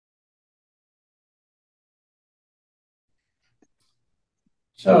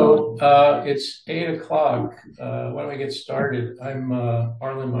It's 8 o'clock. Why don't we get started? I'm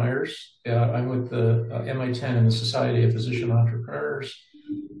Arlen Meyers. I'm with the MI10 and the Society of Physician Entrepreneurs,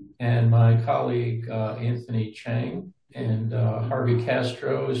 and my colleague Anthony Chang and Harvey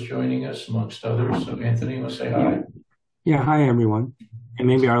Castro is joining us, amongst others. So, Anthony, you want to say hi? Yeah, hi everyone. And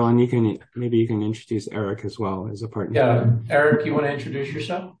maybe Arlen, you can introduce Eric as well as a partner. Yeah, Erick, you want to introduce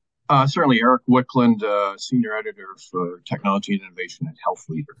yourself? Certainly, Erick Wicklund, Senior Editor for Technology and Innovation at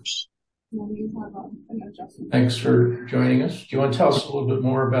HealthLeaders. Thanks for joining us. Do you want to tell us a little bit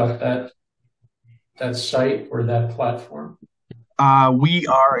more about that site or that platform? We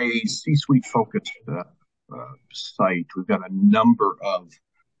are a C-suite focused site. We've got a number of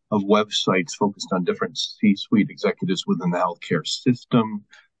websites focused on different C-suite executives within the healthcare system.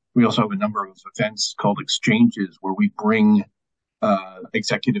 We also have a number of events called exchanges where we bring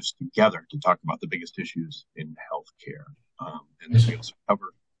executives together to talk about the biggest issues in healthcare. And then we also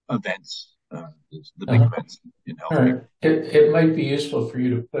cover events, the big events in healthcare. All right. It might be useful for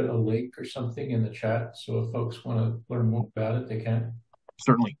you to put a link or something in the chat. So if folks want to learn more about it, they can.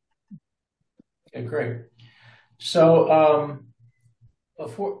 Certainly. Okay, great. So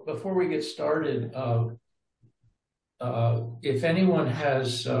before we get started, if anyone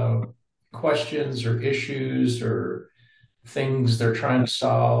has questions or issues or things they're trying to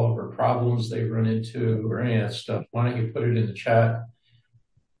solve or problems they run into or any of that stuff, why don't you put it in the chat,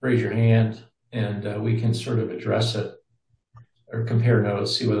 raise your hand, and we can sort of address it or compare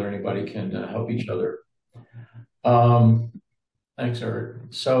notes, see whether anybody can help each other. Thanks, Erick.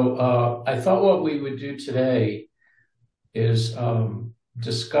 So I thought what we would do today is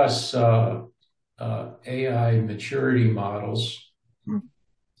discuss AI maturity models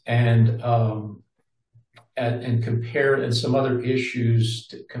and compare, and some other issues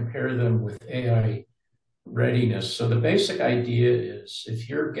to compare them with AI readiness. So the basic idea is, if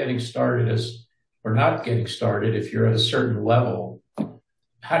you're getting started or not getting started, if you're at a certain level,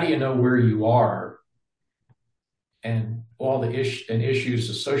 how do you know where you are and all the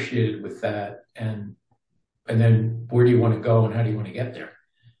issues associated with that, and then where do you want to go and how do you want to get there?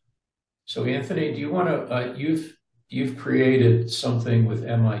 So Anthony, do you want to, you've created something with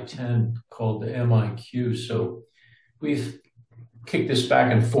MI10 called the MIQ. So we've kicked this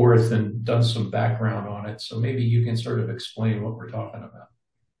back and forth and done some background on it. So maybe you can sort of explain what we're talking about.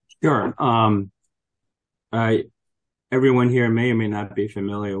 Sure. Everyone here may or may not be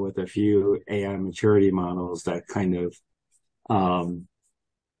familiar with a few AI maturity models that kind of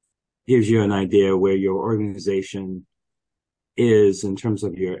gives you an idea where your organization is in terms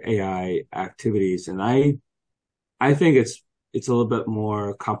of your AI activities. And I think it's a little bit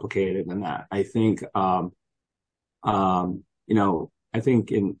more complicated than that. I think, I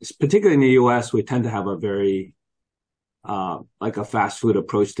think particularly in the US, we tend to have a very, like a fast food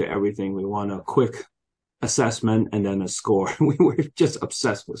approach to everything. We want a quick assessment and then a score. We're just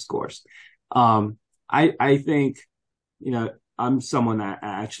obsessed with scores. I think, I'm someone that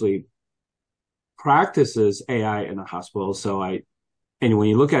actually practices AI in a hospital. And when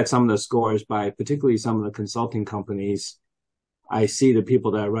you look at some of the scores by particularly some of the consulting companies, I see the people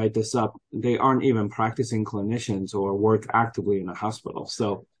that write this up, they aren't even practicing clinicians or work actively in a hospital.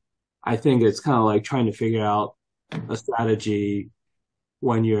 So I think it's kind of like trying to figure out a strategy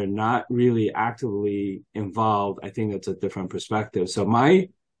when you're not really actively involved. I think it's a different perspective. So my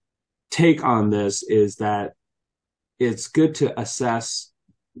take on this is that it's good to assess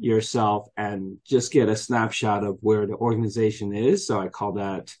yourself and just get a snapshot of where the organization is. So I call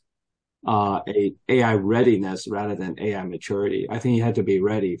that a AI readiness rather than AI maturity. I think you have to be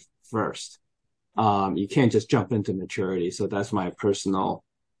ready first. You can't just jump into maturity. So that's my personal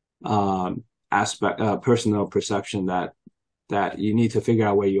personal perception that you need to figure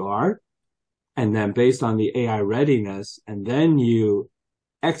out where you are. And then based on the AI readiness, and then you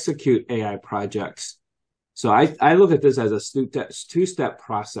execute AI projects. So I look at this as a two-step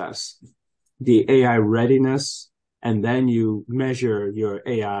process, the AI readiness, and then you measure your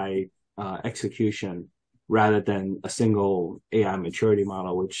AI execution rather than a single AI maturity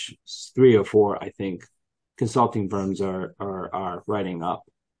model, which 3 or 4, I think, consulting firms are writing up.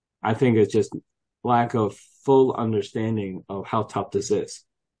 I think it's just lack of full understanding of how tough this is.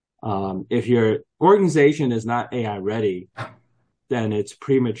 If your organization is not AI ready, then it's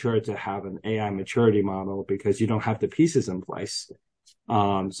premature to have an AI maturity model because you don't have the pieces in place.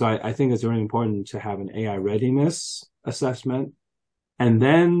 So I think it's really important to have an AI readiness assessment. And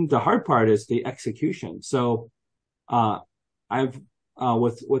then the hard part is the execution. So I've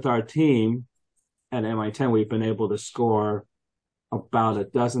with our team at MI10, we've been able to score about a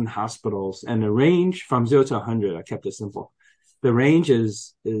dozen hospitals, and the range from 0 to 100, I kept it simple, the range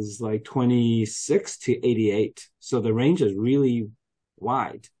is like 26 to 88. So the range is really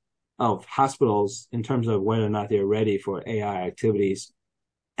wide of hospitals in terms of whether or not they're ready for AI activities.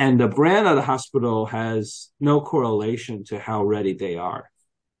 And the brand of the hospital has no correlation to how ready they are.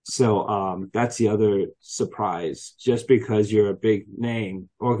 So that's the other surprise. Just because you're a big name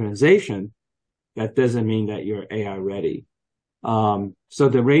organization, that doesn't mean that you're AI ready. So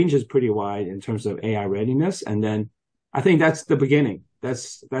the range is pretty wide in terms of AI readiness. And then I think that's the beginning.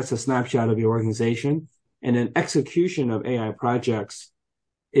 That's a snapshot of your organization. And then execution of AI projects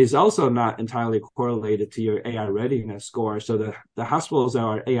is also not entirely correlated to your AI readiness score. So the hospitals that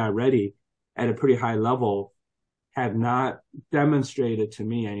are AI ready at a pretty high level have not demonstrated to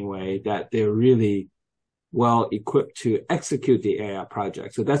me anyway that they're really well equipped to execute the AI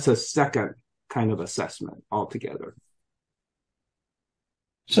project. So that's a second kind of assessment altogether.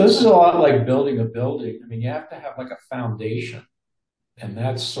 So this is a lot like building a building. I mean, you have to have like a foundation, and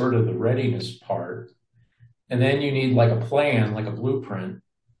that's sort of the readiness part. And then you need like a plan, like a blueprint,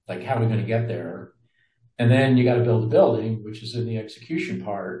 like how are we going to get there? And then you got to build a building, which is in the execution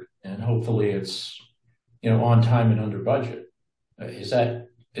part, and hopefully it's, on time and under budget. Is that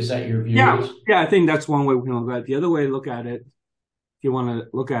your view? Yeah, I think that's one way we can look at it. The other way to look at it, if you want to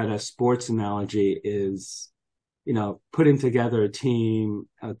look at a sports analogy, is putting together a team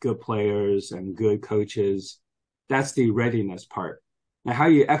of good players and good coaches. That's the readiness part. Now, how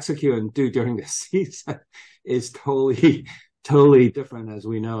you execute and do during the season is totally different, as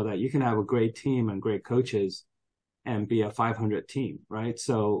we know that you can have a great team and great coaches and be a 500 team, right?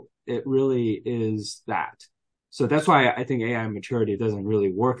 So it really is that. So that's why I think AI maturity doesn't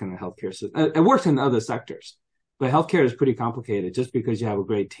really work in the healthcare system. It works in other sectors, but healthcare is pretty complicated. Just because you have a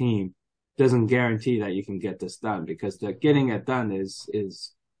great team doesn't guarantee that you can get this done, because getting it done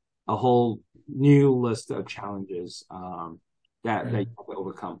is a whole new list of challenges that you have to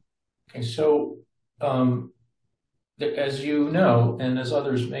overcome. Okay, so as you know, and as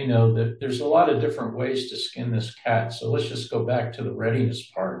others may know, that there's a lot of different ways to skin this cat. So let's just go back to the readiness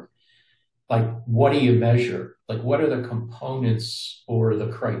part. Like, what do you measure? Like, what are the components or the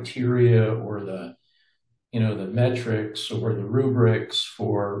criteria or the metrics or the rubrics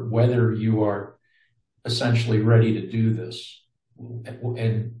for whether you are essentially ready to do this?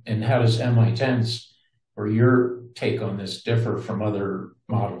 And how does MI10's or your take on this differ from other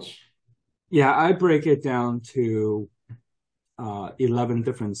models? Yeah, I break it down to 11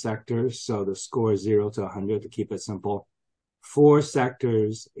 different sectors. So the score is 0 to 100 to keep it simple. 4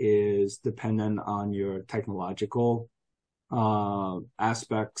 sectors is dependent on your technological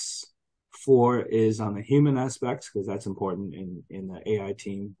aspects. 4 is on the human aspects, because that's important in the AI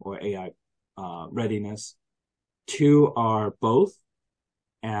team or AI readiness. 2 are both,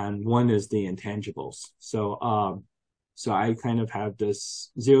 and 1 is the intangibles. So I kind of have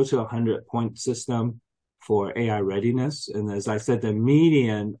this 0 to 100 point system for AI readiness. And as I said, the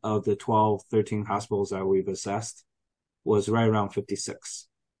median of the 12, 13 hospitals that we've assessed was right around 56.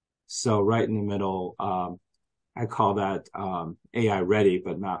 So right in the middle, I call that AI ready,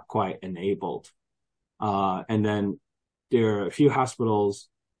 but not quite enabled. And then there are a few hospitals,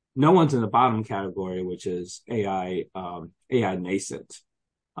 no one's in the bottom category, which is AI nascent.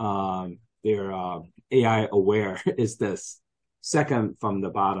 They're AI aware is this second from the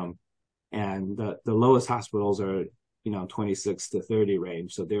bottom. And the lowest hospitals are, 26 to 30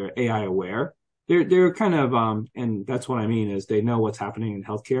 range. So they're AI aware. They're kind of, and that's what I mean is they know what's happening in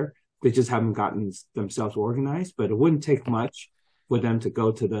healthcare. They just haven't gotten themselves organized, but it wouldn't take much for them to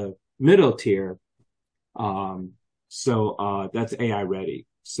go to the middle tier. So that's AI ready.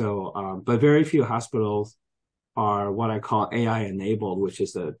 So, but very few hospitals are what I call AI enabled, which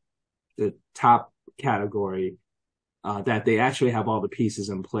is the top category, that they actually have all the pieces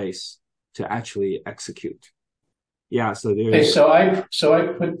in place to actually execute. Yeah. So there. Hey, so I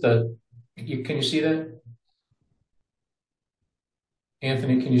put can you see that?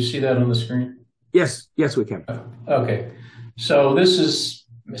 Anthony, can you see that on the screen? Yes, we can. Okay. So now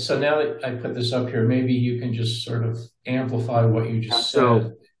that I put this up here, maybe you can just sort of amplify what you just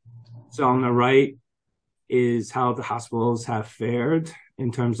said. So on the right is how the hospitals have fared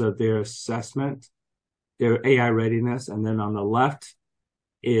in terms of their assessment, their AI readiness. And then on the left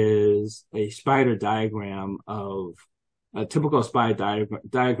is a spider diagram of a typical spider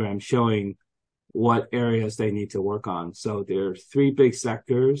diagram showing what areas they need to work on. So there are 3 big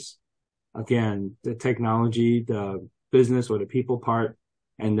sectors. Again, the technology, the business or the people part,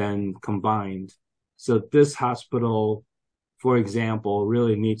 and then combined. So this hospital, for example,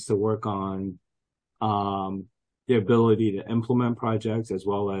 really needs to work on their ability to implement projects as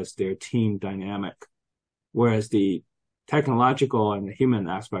well as their team dynamic. Whereas the technological and the human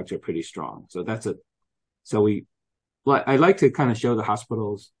aspects are pretty strong. So I like to kind of show the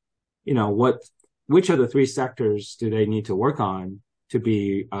hospitals, which of the three sectors do they need to work on to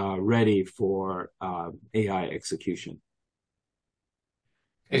be ready for AI execution.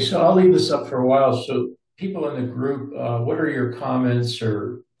 Okay, so I'll leave this up for a while. So people in the group, what are your comments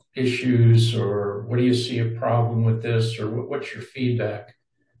or issues, or what do you see a problem with this, or what's your feedback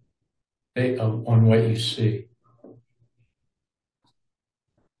on what you see?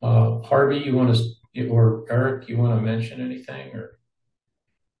 Harvey, you want to, or Erick, you want to mention anything, or?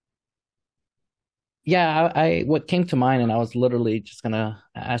 Yeah, I what came to mind, and I was literally just gonna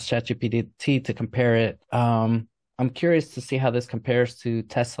ask ChatGPT to compare it. I'm curious to see how this compares to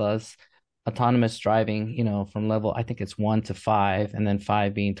Tesla's autonomous driving, from level, I think it's 1 to 5, and then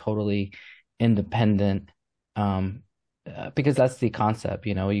 5 being totally independent. Because that's the concept,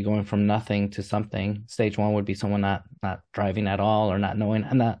 you're going from nothing to something. Stage 1 would be someone not driving at all, or not knowing,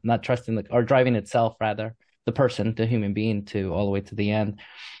 and not trusting or driving itself, rather, the person, the human being, to all the way to the end.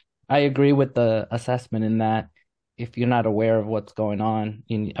 I agree with the assessment in that if you're not aware of what's going on,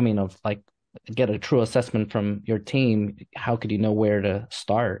 get a true assessment from your team, how could you know where to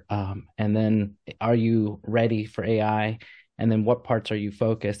start? And then, are you ready for AI? And then what parts are you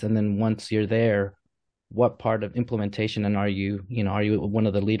focused? And then once you're there, what part of implementation, and are you one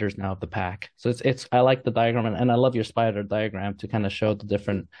of the leaders now of the pack? So I like the diagram, and I love your spider diagram to kind of show the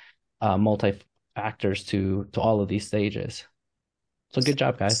different multi-factors to all of these stages. So good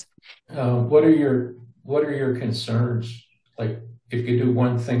job, guys. What are your concerns? Like, if you do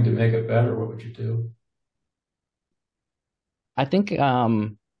one thing to make it better, what would you do? I think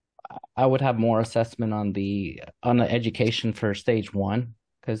I would have more assessment on the education for stage 1,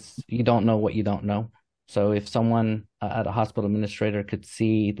 because you don't know what you don't know. So if someone at a hospital administrator could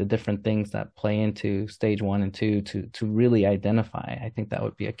see the different things that play into stage 1 and 2 to really identify, I think that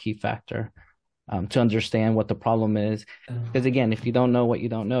would be a key factor. To understand what the problem is. Because again, if you don't know what you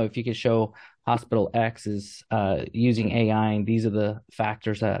don't know, if you could show hospital X is using AI, and these are the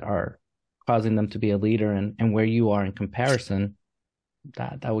factors that are causing them to be a leader, and where you are in comparison,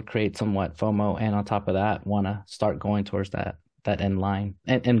 that would create somewhat FOMO, and on top of that, want to start going towards that end line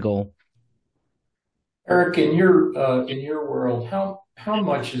and end goal. Erick, in your world, how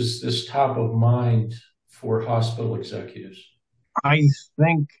much is this top of mind for hospital executives? I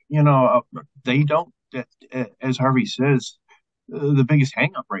think, they don't, as Harvey says, the biggest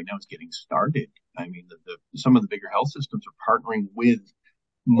hang up right now is getting started. I mean, some of the bigger health systems are partnering with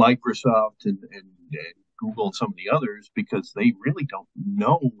Microsoft and Google and some of the others, because they really don't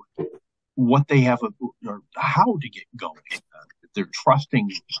know what they have or how to get going. They're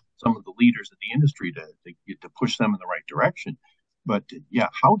trusting some of the leaders in the industry to push them in the right direction. But yeah,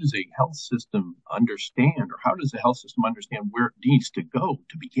 how does a health system understand, or how does the health system understand where it needs to go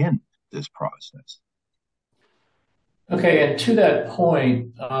to begin this process? Okay, and to that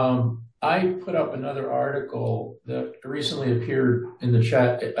point, I put up another article that recently appeared in the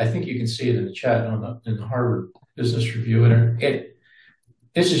chat. I think you can see it in the chat in the Harvard Business Review. And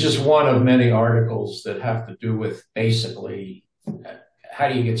this is just one of many articles that have to do with basically how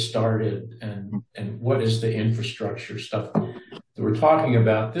do you get started, and what is the infrastructure stuff that we're talking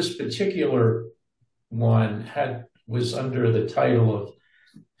about. This particular one was under the title of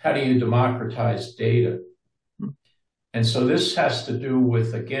how do you democratize data? And so this has to do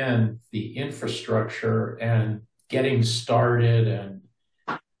with, again, the infrastructure and getting started and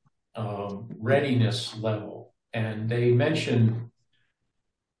readiness level. And they mentioned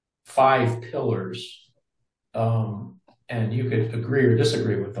 5 pillars, and you could agree or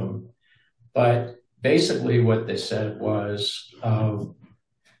disagree with them. But basically what they said was,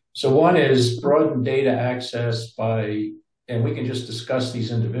 so one is broaden data access by, and we can just discuss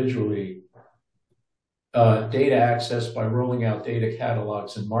these individually, data access by rolling out data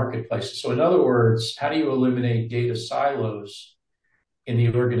catalogs and marketplaces. So in other words, how do you eliminate data silos in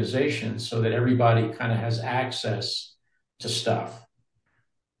the organization so that everybody kind of has access to stuff?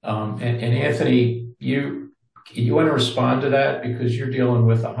 And Anthony, you want to respond to that, because you're dealing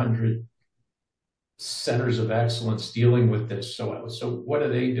with 100 centers of excellence dealing with this. So what are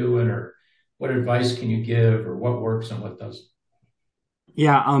they doing, or what advice can you give, or what works and what doesn't?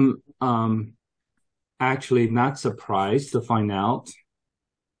 Yeah, actually not surprised to find out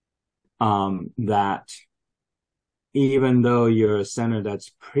that even though you're a center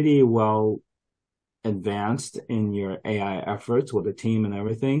that's pretty well advanced in your AI efforts with a team and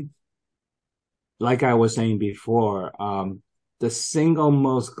everything, like I was saying before, the single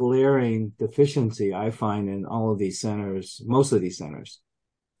most glaring deficiency I find in all of these centers, most of these centers,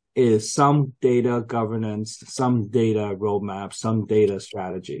 is some data governance, some data roadmap, some data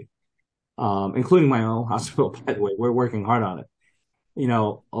strategy, including my own hospital, by the way. We're working hard on it.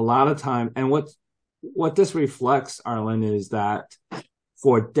 A lot of time, and what this reflects, Arlen, is that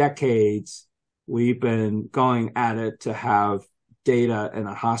for decades, we've been going at it to have data in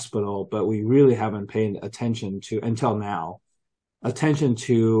a hospital, but we really haven't paid attention to, until now, attention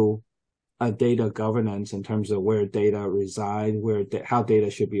to data governance in terms of where data reside, how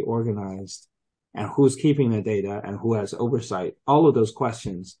data should be organized, and who's keeping the data and who has oversight. All of those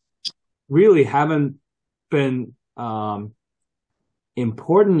questions really haven't been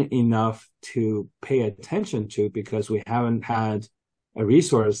important enough to pay attention to, because we haven't had a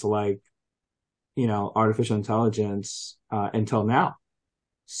resource like artificial intelligence until now.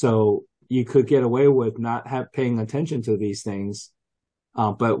 So you could get away with not paying attention to these things.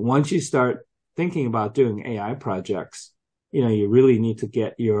 But once you start thinking about doing AI projects, you really need to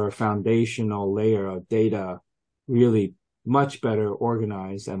get your foundational layer of data really much better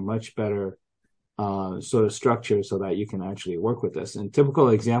organized and much better sort of structure, so that you can actually work with this. And typical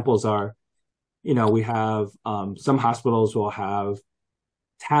examples are, we have some hospitals will have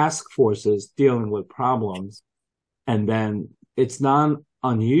task forces dealing with problems, and then it's not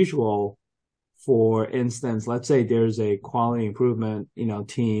unusual. For instance, let's say there's a quality improvement,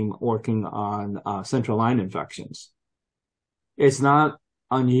 team working on central line infections. It's not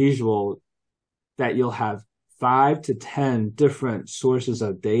unusual that you'll have 5 to 10 different sources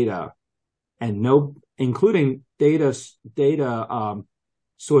of data, and including data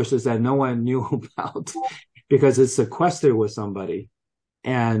sources that no one knew about because it's sequestered with somebody.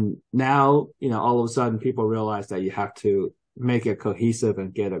 And now, all of a sudden people realize that you have to make it cohesive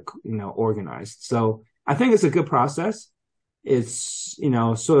and get it, organized. So I think it's a good process. It's,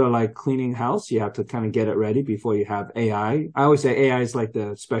 sort of like cleaning house. You have to kind of get it ready before you have AI. I always say AI is like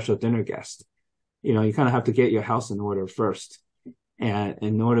the special dinner guest. You kind of have to get your house in order first, and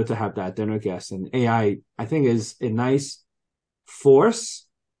in order to have that dinner guest. And AI, I think, is a nice force,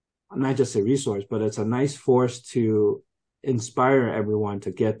 not just a resource, but it's a nice force to inspire everyone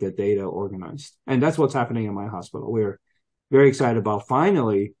to get the data organized. And that's what's happening in my hospital. We're very excited about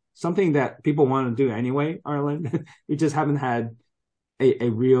finally something that people want to do anyway, Arlen. We just haven't had a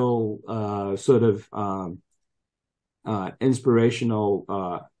real sort of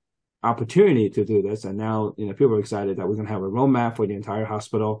inspirational opportunity to do this. And now, people are excited that we're going to have a roadmap for the entire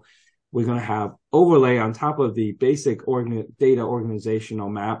hospital. We're going to have overlay on top of the basic data organizational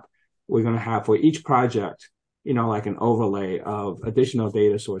map. We're going to have for each project, like an overlay of additional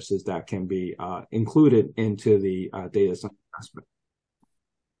data sources that can be included into the data science aspect.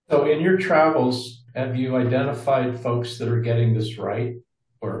 So in your travels, have you identified folks that are getting this right?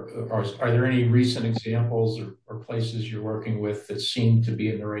 Or are there any recent examples or places you're working with that seem to be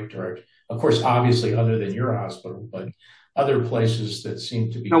in the right direction? Of course, obviously, other than your hospital, but other places that seem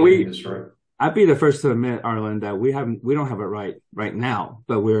to be getting this right. I'd be the first to admit, Arlen, that we don't have it right now,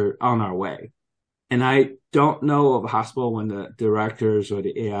 but we're on our way. And I don't know of a hospital, when the directors or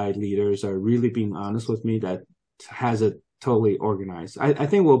the AI leaders are really being honest with me, that has it totally organized. I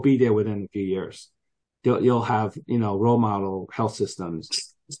think we'll be there within a few years. You'll have, role model health systems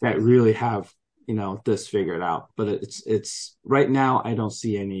that really have, this figured out. But it's right now, I don't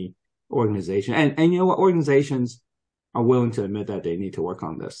see any organization. And organizations are willing to admit that they need to work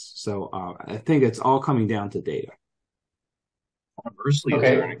on this. So I think it's all coming down to data. Conversely, Is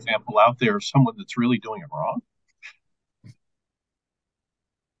there an example out there of someone that's really doing it wrong?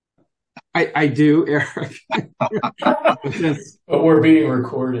 I do, Eric. But we're being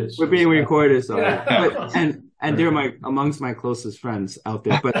recorded. We're being recorded, so and they're amongst my closest friends out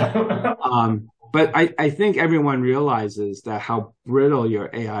there. But I think everyone realizes that how brittle your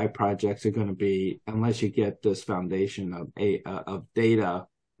AI projects are going to be unless you get this foundation of data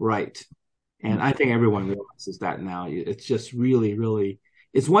right. And I think everyone realizes that now. It's just really, really,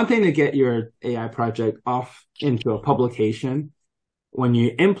 it's one thing to get your AI project off into a publication. When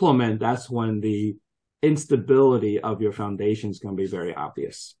you implement, that's when the instability of your foundation is going to be very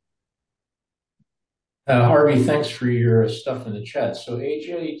obvious. Harvey, thanks for your stuff in the chat. So AJ,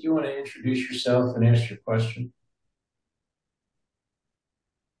 do you want to introduce yourself and ask your question?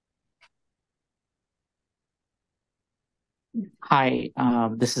 Hi,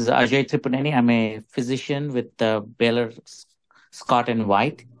 this is Ajay Tripuneni. I'm a physician with Baylor Scott and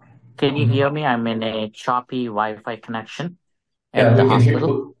White. Can you hear me? I'm in a choppy Wi-Fi connection at the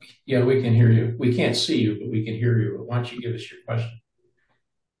hospital. We can hear you. We can't see you, but we can hear you. Why don't you give us your question?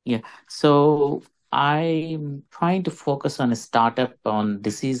 Yeah, so I'm trying to focus on a startup on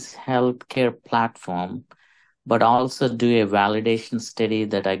disease healthcare platform but also do a validation study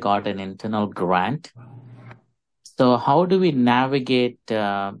that I got an internal grant. So how do we navigate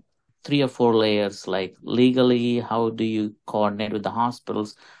 3 or 4 layers? Like legally, how do you coordinate with the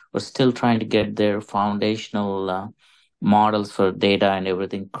hospitals? We're still trying to get their foundational models for data and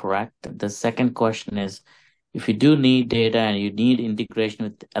everything correct. The second question is, if you do need data and you need integration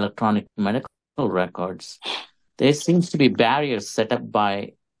with electronic medical records, there seems to be barriers set up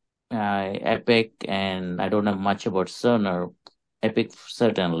by Epic, and I don't know much about Cerner. Epic,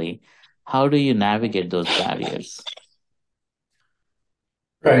 certainly. How do you navigate those barriers?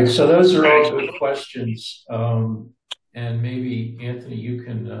 Right. So those are all good questions. And maybe, Anthony, you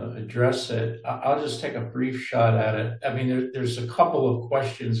can address it. I'll just take a brief shot at it. I mean, there's a couple of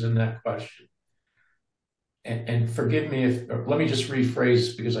questions in that question. And forgive me let me just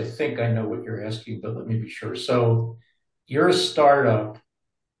rephrase because I think I know what you're asking, but let me be sure. So you're a startup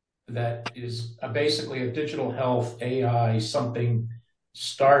that is basically a digital health AI something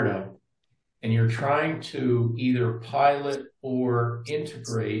startup, and you're trying to either pilot or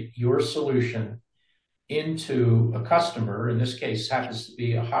integrate your solution into a customer, in this case happens to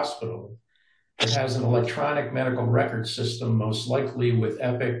be a hospital that has an electronic medical record system, most likely with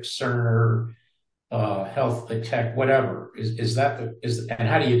Epic, Cerner, Health Tech, whatever. And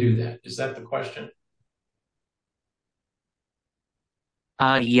how do you do that? Is that the question?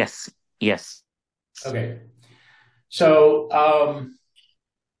 Yes. Okay. So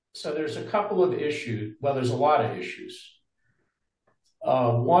there's a couple of issues. Well, there's a lot of issues.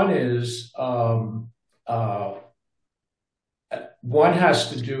 One has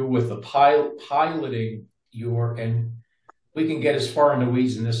to do with the piloting and we can get as far in the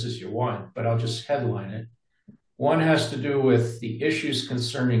weeds in this as you want, but I'll just headline it. One has to do with the issues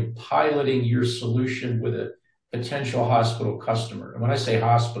concerning piloting your solution with a potential hospital customer. And when I say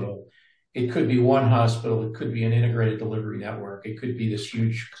hospital, it could be one hospital, it could be an integrated delivery network, it could be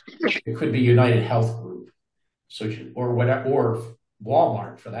it could be United Health Group, or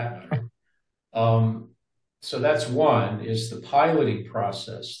Walmart for that matter. So that's one, is the piloting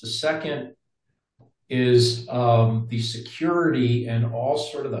process. The second is the security and all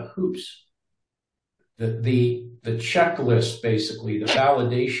sort of the hoops, the checklist, basically, the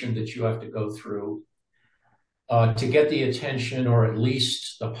validation that you have to go through to get the attention or at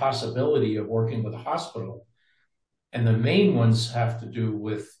least the possibility of working with a hospital. And the main ones have to do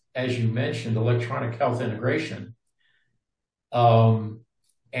with, as you mentioned, electronic health integration and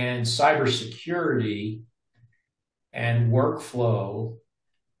cybersecurity and workflow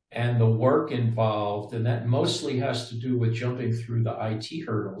and the work involved. And that mostly has to do with jumping through the IT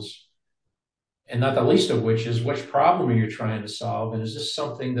hurdles. And not the least of which is, which problem are you trying to solve? And is this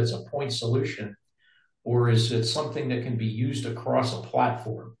something that's a point solution? Or is it something that can be used across a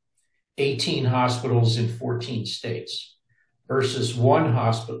platform? 18 hospitals in 14 states versus one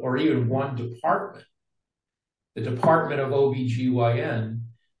hospital or even one department, the Department of OBGYN,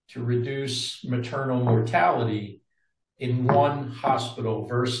 to reduce maternal mortality in one hospital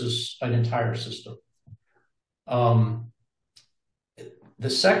versus an entire system. The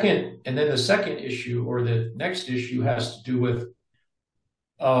second issue, or the next issue, has to do with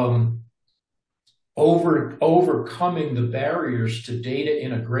overcoming the barriers to data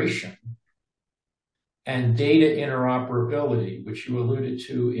integration and data interoperability, which you alluded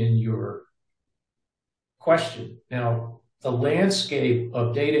to in your question. Now, the landscape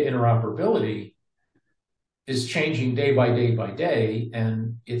of data interoperability is changing day by day by day,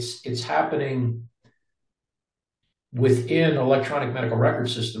 and it's happening within electronic medical record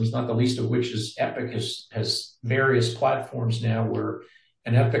systems, not the least of which is Epic has various platforms now where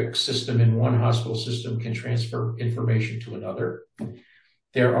an Epic system in one hospital system can transfer information to another.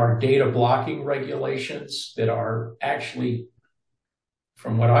 There are data blocking regulations that are actually,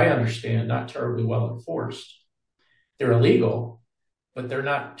 from what I understand, not terribly well enforced. They're illegal, but they're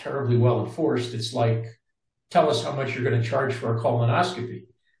not terribly well enforced. It's like, tell us how much you're going to charge for a colonoscopy.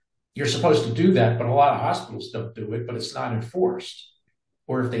 You're supposed to do that, but a lot of hospitals don't do it, but it's not enforced.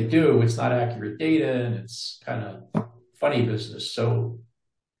 Or if they do, it's not accurate data, and it's kind of funny business. So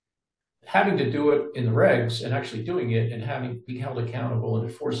having to do it in the regs and actually doing it and having being held accountable and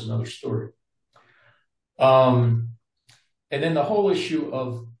enforced is another story. And then the whole issue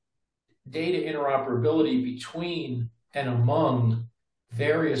of data interoperability between and among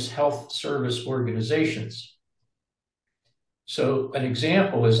various health service organizations. So an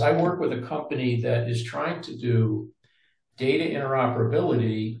example is I work with a company that is trying to do data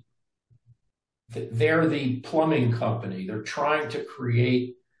interoperability. They're the plumbing company. They're trying to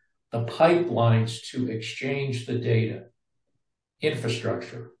create the pipelines to exchange the data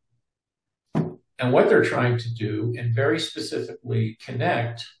infrastructure. And what they're trying to do, and very specifically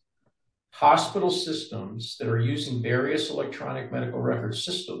connect hospital systems that are using various electronic medical record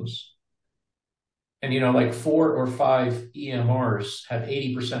systems. And, like 4 or 5 EMRs have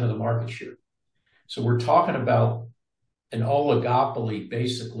 80% of the market share. So we're talking about an oligopoly,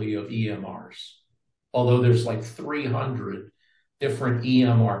 basically, of EMRs. Although there's like 300 different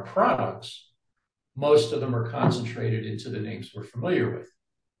EMR products, most of them are concentrated into the names we're familiar with.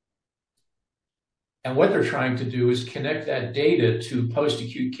 And what they're trying to do is connect that data to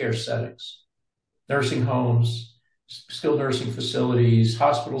post-acute care settings, nursing homes, skilled nursing facilities,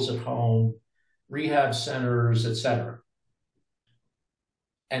 hospitals at home, rehab centers, et cetera.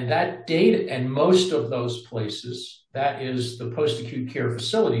 And that data, and most of those places, that is the post-acute care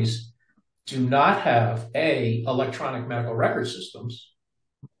facilities, do not have electronic medical record systems.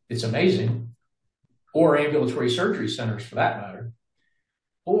 It's amazing. Or ambulatory surgery centers for that matter.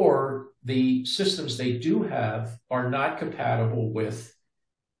 Or the systems they do have are not compatible with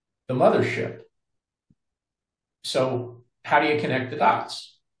the mothership. So how do you connect the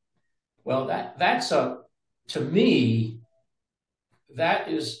dots? Well, to me, that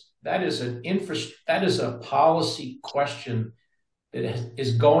is a policy question that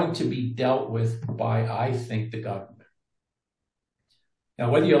is going to be dealt with by, I think, the government. Now,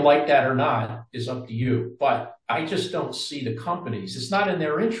 whether you like that or not is up to you, but I just don't see the companies. It's not in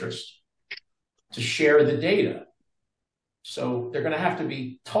their interest to share the data. So they're going to have to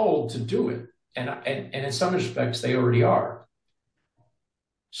be told to do it. And in some respects, they already are.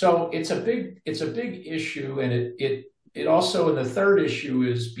 So it's a big issue. And it also, and the third issue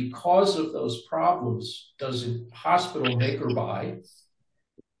is, because of those problems, does a hospital make or buy?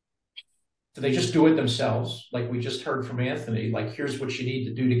 Do they just do it themselves? Like we just heard from Anthony, like, here's what you need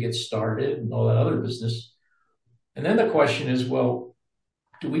to do to get started and all that other business. And then the question is, well,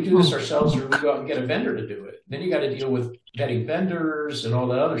 do we do this ourselves, or do we go out and get a vendor to do it? Then you got to deal with vetting vendors and all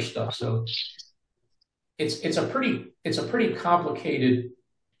that other stuff. So it's a pretty complicated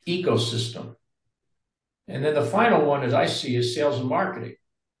ecosystem. And then the final one, as I see, is sales and marketing.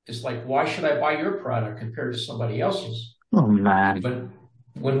 It's like, why should I buy your product compared to somebody else's? Oh, man. But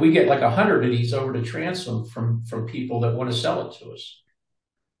when we get like 100 of these over to transom from people that want to sell it to us.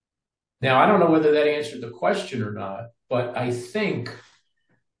 Now, I don't know whether that answered the question or not, but I think,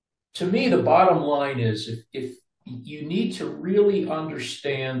 to me, the bottom line is, if you need to really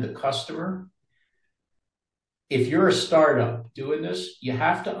understand the customer, if you're a startup doing this, you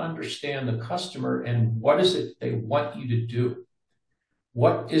have to understand the customer and what is it they want you to do.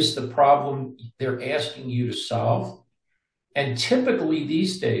 What is the problem they're asking you to solve? And typically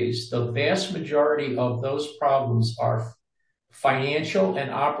these days, the vast majority of those problems are financial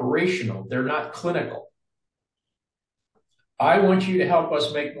and operational. They're not clinical. I want you to help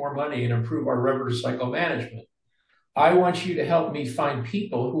us make more money and improve our revenue cycle management. I want you to help me find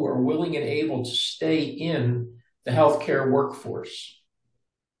people who are willing and able to stay in the healthcare workforce.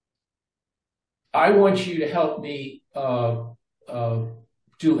 I want you to help me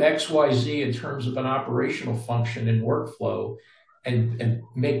do X, Y, Z in terms of an operational function and workflow, and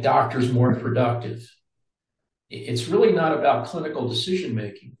make doctors more productive. It's really not about clinical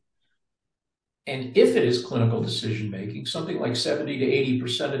decision-making. And if it is clinical decision-making, something like 70 to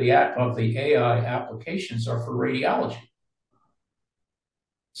 80% of the AI applications are for radiology.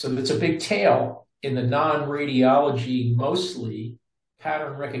 So it's a big tail in the non-radiology, mostly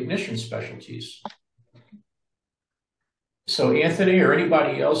pattern recognition specialties. So Anthony or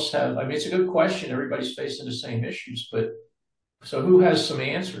anybody else have, I mean, it's a good question. Everybody's facing the same issues, but so who has some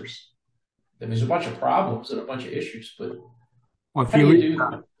answers? There's a bunch of problems and a bunch of issues, but how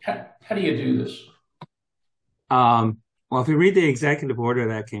do you do this? Well, if you read the executive order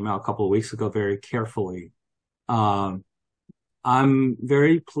that came out a couple of weeks ago very carefully, I'm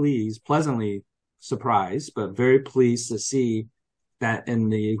very pleasantly surprised, but very pleased to see that in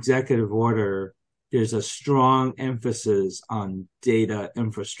the executive order, there's a strong emphasis on data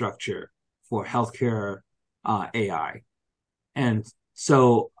infrastructure for healthcare AI. And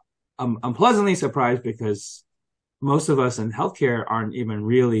so I'm pleasantly surprised, because most of us in healthcare aren't even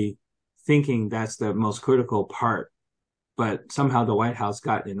really thinking that's the most critical part. But somehow the White House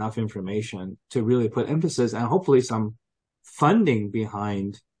got enough information to really put emphasis and hopefully some funding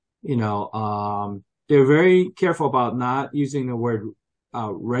behind, they're very careful about not using the word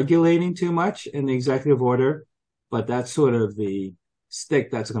regulating too much in the executive order, but that's sort of the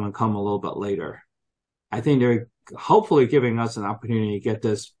stick that's going to come a little bit later. I think they're hopefully giving us an opportunity to get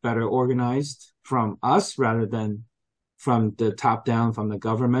this better organized from us rather than from the top down from the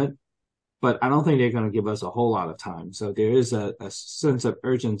government. But I don't think they're going to give us a whole lot of time. So there is a sense of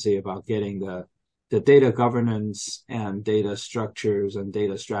urgency about getting the the data governance and data structures and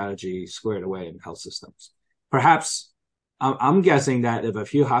data strategy squared away in health systems. Perhaps I'm guessing that if a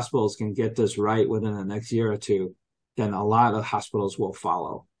few hospitals can get this right within the next year or two, then a lot of hospitals will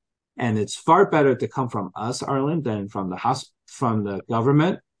follow. And it's far better to come from us, Arlen, than from the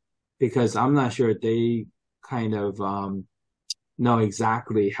government, because I'm not sure they kind of know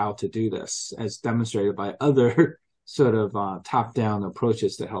exactly how to do this, as demonstrated by other sort of top-down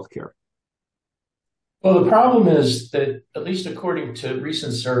approaches to healthcare. Well, the problem is that, at least according to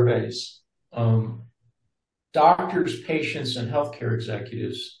recent surveys, doctors, patients, and healthcare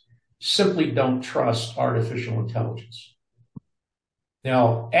executives simply don't trust artificial intelligence.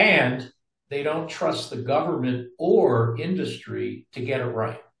 Now, and they don't trust the government or industry to get it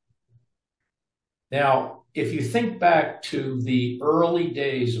right. Now, if you think back to the early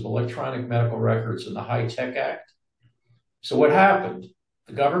days of electronic medical records and the HITECH Act, so what happened?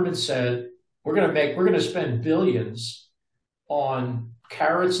 The government said, we're going to spend billions on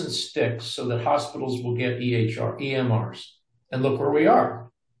carrots and sticks so that hospitals will get EMRs. And look where we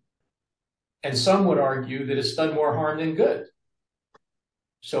are. And some would argue that it's done more harm than good.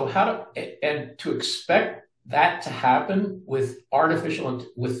 So to expect that to happen with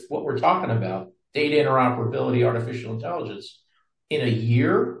with what we're talking about, data interoperability, artificial intelligence, in a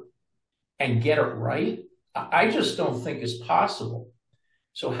year and get it right, I just don't think is possible.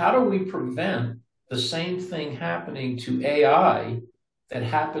 So how do we prevent the same thing happening to AI that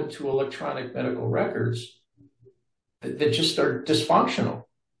happened to electronic medical records that just are dysfunctional?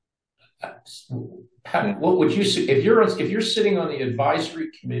 What would you say if you're sitting on the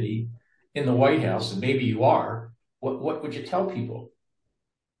advisory committee in the White House, and maybe you are? What would you tell people?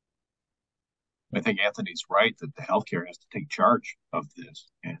 I think Anthony's right that the healthcare has to take charge of this,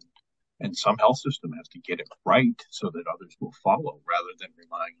 and some health system has to get it right so that others will follow, rather than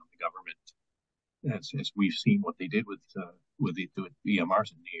relying on the government, as we've seen what they did with the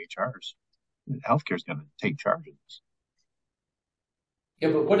EMRs and EHRs. Healthcare's going to take charge of this. Yeah,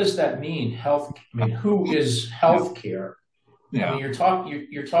 but what does that mean? Who is healthcare? Yeah. I mean,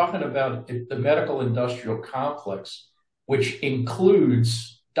 you're talking about the medical industrial complex, which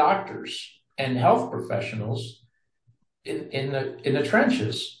includes doctors and health professionals in the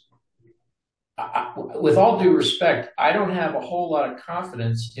trenches. With all due respect, I don't have a whole lot of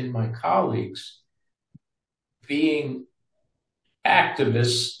confidence in my colleagues being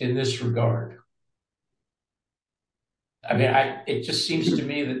activists in this regard. I mean, it just seems to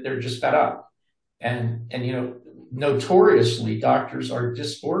me that they're just fed up. And notoriously, doctors are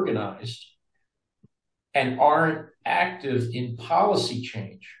disorganized and aren't active in policy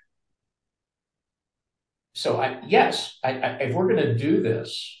change. So, if we're going to do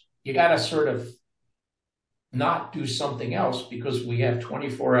this, you got to sort of not do something else, because we have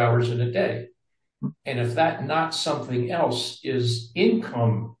 24 hours in a day. And if that not something else is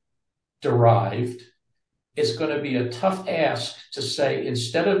income derived, it's going to be a tough ask to say,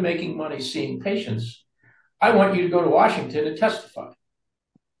 instead of making money seeing patients, I want you to go to Washington and testify,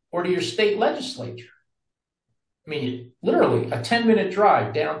 or to your state legislature. I mean, literally a 10-minute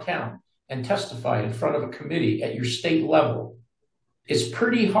drive downtown and testify in front of a committee at your state level. It's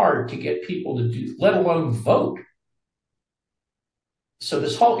pretty hard to get people to do, let alone vote. So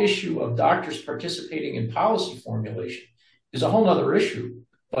this whole issue of doctors participating in policy formulation is a whole other issue.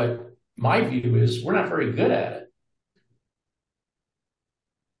 But my view is we're not very good at it.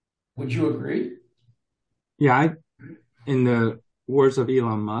 Would you agree? Yeah, in the words of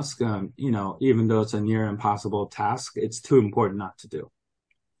Elon Musk, even though it's a near impossible task, it's too important not to do.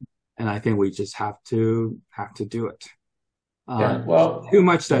 And I think we just have to do it. Too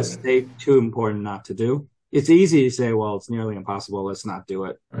much at stake, too important not to do. It's easy to say, well, it's nearly impossible, let's not do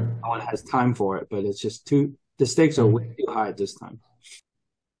it. No one has time for it, but it's just the stakes are way too high this time.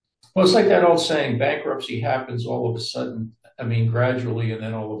 Well, it's like that old saying, bankruptcy happens all of a sudden. I mean, gradually, and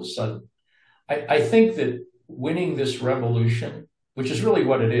then all of a sudden. I think that winning this revolution, which is really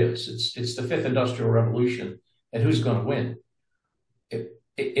what it is, it's the fifth industrial revolution, and who's going to win?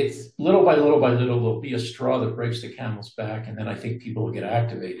 It's little by little by little, there'll be a straw that breaks the camel's back, and then I think people will get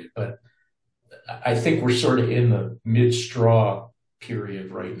activated. But I think we're sort of in the mid-straw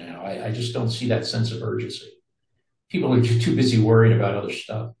period right now. I just don't see that sense of urgency. People are just too busy worrying about other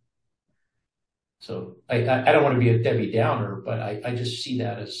stuff. So I don't want to be a Debbie Downer, but I just see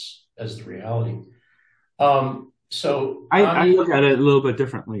that as the reality. So I look at it a little bit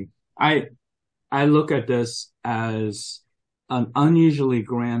differently. I look at this as an unusually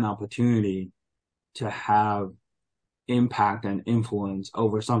grand opportunity to have impact and influence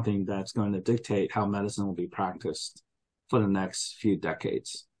over something that's going to dictate how medicine will be practiced for the next few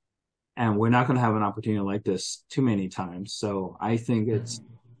decades. and we're not going to have an opportunity like this too many times. So I think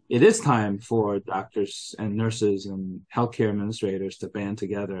it is time for doctors and nurses and healthcare administrators to band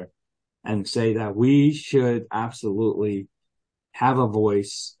together and say that we should absolutely have a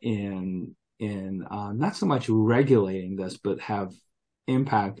voice in not so much regulating this, but have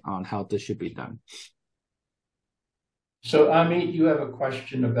impact on how this should be done. So, Amit, you have a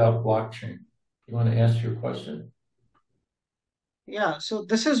question about blockchain. You want to ask your question? Yeah, so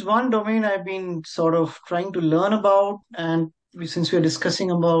this is one domain I've been sort of trying to learn about. And since we're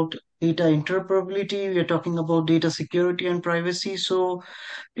discussing about data interoperability, we're talking about data security and privacy. So,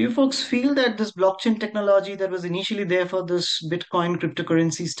 do you folks feel that this blockchain technology that was initially there for this Bitcoin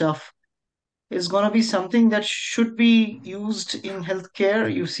cryptocurrency stuff is going to be something that should be used in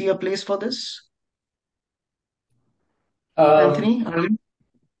healthcare? You see a place for this? Anthony, Arlen?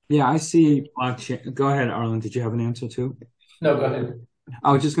 Yeah, I see blockchain. Go ahead, Arlen. Did you have an answer too? No, go ahead.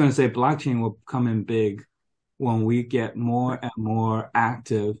 I was just going to say blockchain will come in big when we get more and more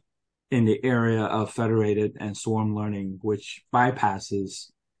active in the area of federated and swarm learning, which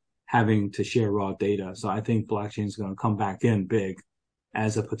bypasses having to share raw data. So I think blockchain is going to come back in big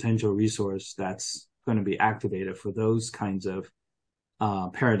as a potential resource that's going to be activated for those kinds of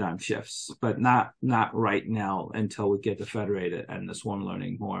paradigm shifts, but not right now until we get the federated and the swarm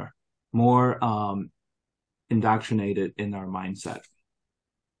learning more indoctrinated in our mindset.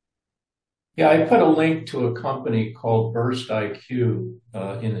 Yeah, I put a link to a company called Burst IQ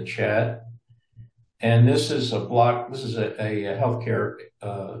in the chat, and this is a healthcare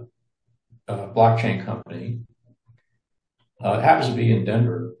blockchain company. It happens to be in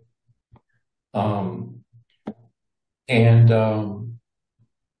Denver, and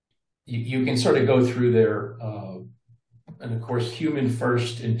you can sort of go through their, and of course, human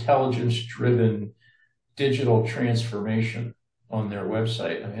first, intelligence driven digital transformation on their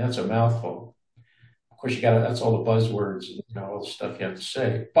website. I mean, that's a mouthful. Of course, that's all the buzzwords, all the stuff you have to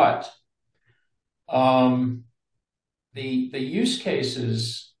say. But the use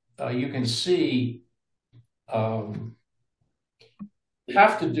cases you can see have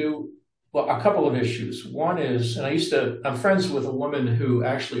to do a couple of issues. One is, and I'm friends with a woman who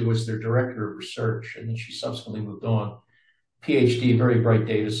actually was their director of research, and then she subsequently moved on. PhD, very bright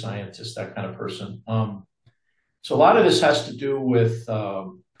data scientist, that kind of person. So a lot of this has to do with a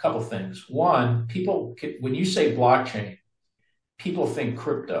couple of things. One, when you say blockchain, people think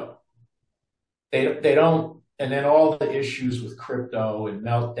crypto. They don't, and then all the issues with crypto and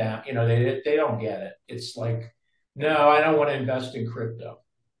meltdown, they don't get it. It's like, no, I don't want to invest in crypto.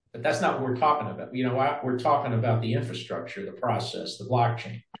 But that's not what we're talking about. We're talking about the infrastructure, the process, the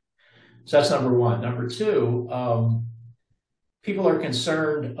blockchain. So that's number one. Number two, people are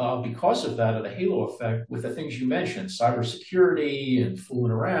concerned because of that, of the halo effect, with the things you mentioned, cybersecurity and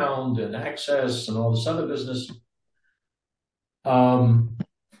fooling around and access and all this other business.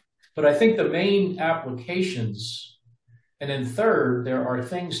 But I think the main applications, and then third, there are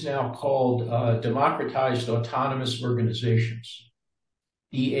things now called democratized autonomous organizations,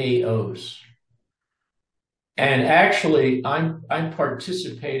 DAOs. And actually, I'm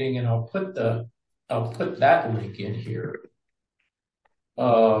participating, and I'll put that link in here.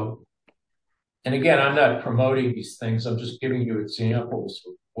 And again, I'm not promoting these things. I'm just giving you examples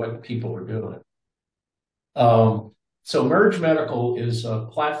of what people are doing. So Merge Medical is a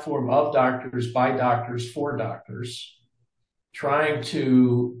platform of doctors, by doctors, for doctors, trying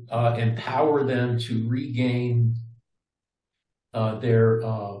to empower them to regain their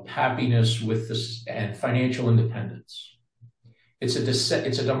happiness with this and financial independence. It's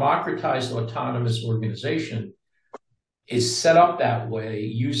a democratized autonomous organization. Is set up that way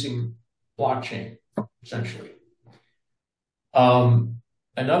using blockchain, essentially.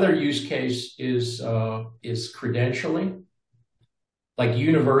 Another use case is credentialing, like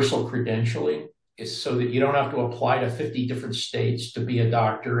universal credentialing, is so that you don't have to apply to 50 different states to be a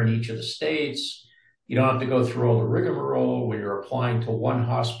doctor in each of the states. You don't have to go through all the rigmarole when you're applying to one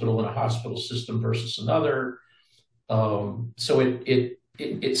hospital in a hospital system versus another. So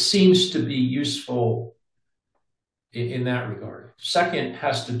it seems to be useful in that regard. Second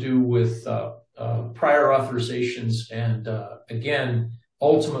has to do with prior authorizations and, again,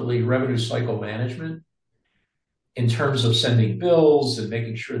 ultimately revenue cycle management in terms of sending bills and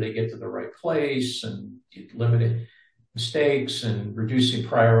making sure they get to the right place and limiting mistakes and reducing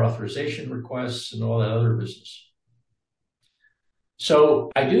prior authorization requests and all that other business. So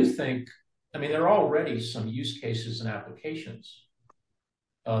I do think, there are already some use cases and applications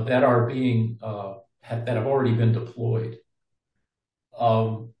that are being that have already been deployed.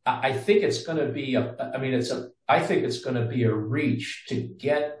 I think it's going to be I think it's going to be a reach to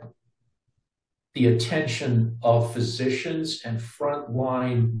get the attention of physicians and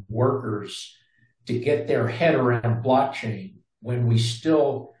frontline workers to get their head around blockchain when we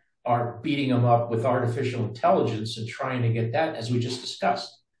still are beating them up with artificial intelligence and trying to get that, as we just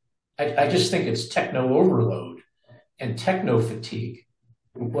discussed. I just think it's techno overload and techno fatigue.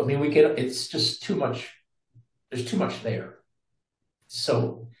 I mean, it's just too much. There's too much there.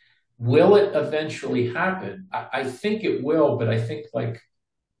 So will it eventually happen? I think it will, but I think like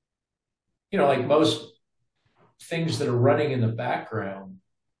most things that are running in the background,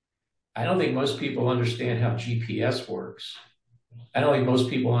 I don't think most people understand how GPS works. I don't think most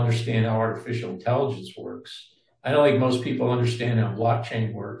people understand how artificial intelligence works. I don't think most people understand how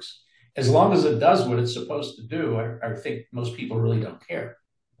blockchain works. As long as it does what it's supposed to do, I think most people really don't care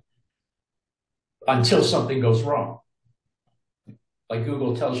until something goes wrong. Like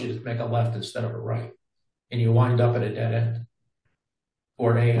Google tells you to make a left instead of a right, and you wind up at a dead end,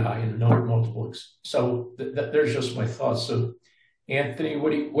 or AI and multiple. So there's just my thoughts. So Anthony,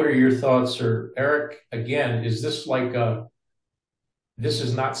 what are your thoughts? Or Eric, again, is this like this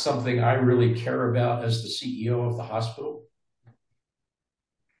is not something I really care about as the CEO of the hospital?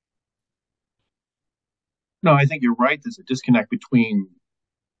 No, I think you're right. There's a disconnect between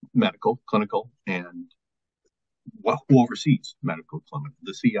medical, clinical, and who oversees medical, clinical,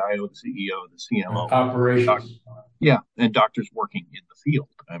 the CIO, the CEO, the CMO, operations. And doctors working in the field.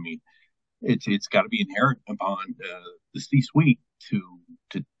 I mean, it's got to be inherent upon the C-suite to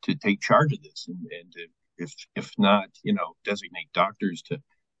take charge of this, and to, if not, designate doctors to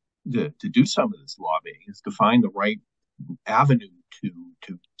do some of this lobbying, is to find the right avenue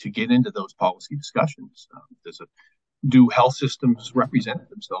to get into those policy discussions. Do health systems represent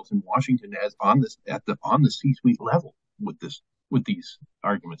themselves in Washington as on the C-suite level with these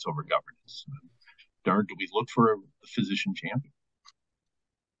arguments over governance? Or do we look for a physician champion?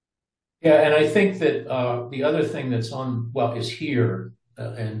 Yeah, and I think that the other thing that's is here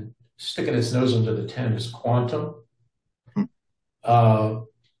and sticking its nose under the tent is quantum.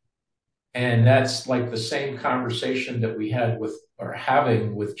 And that's like the same conversation that we had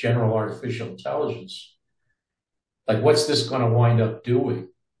having with general artificial intelligence. Like, what's this going to wind up doing?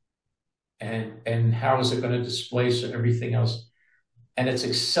 And how is it going to displace everything else? And it's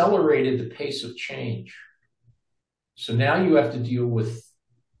accelerated the pace of change. So now you have to deal with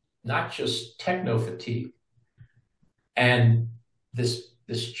not just techno fatigue and this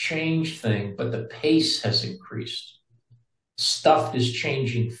change thing, but the pace has increased. Stuff is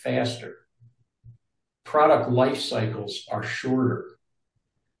changing faster. Product life cycles are shorter.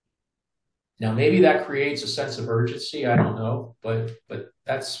 Now, maybe that creates a sense of urgency. I don't know, but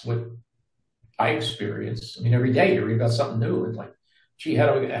that's what I experience. I mean, every day you read about something new and like, gee, how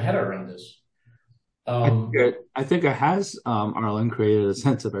do we get ahead around this? I think it has, Arlen, created a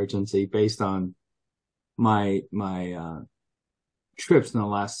sense of urgency based on my trips in the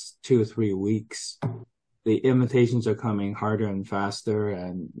last 2 or 3 weeks. The invitations are coming harder and faster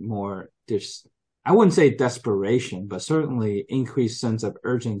and more. I wouldn't say desperation, but certainly increased sense of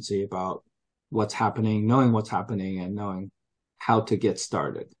urgency about what's happening, knowing what's happening, and knowing how to get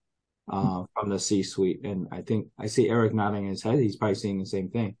started from the C-suite. And I think I see Erick nodding his head. He's probably seeing the same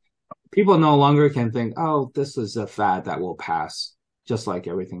thing. People no longer can think, oh, this is a fad that will pass, just like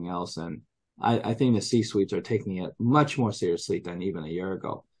everything else. And I think the C-suites are taking it much more seriously than even a year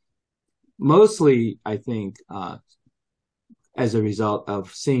ago. Mostly, I think, as a result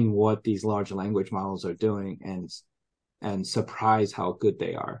of seeing what these large language models are doing and surprised how good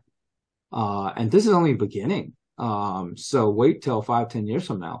they are. And this is only beginning. So wait till 5-10 years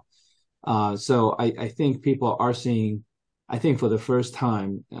from now. So I think people are seeing, I think for the first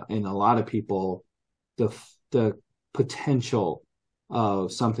time in a lot of people, the potential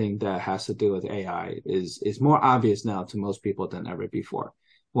of something that has to do with AI is more obvious now to most people than ever before.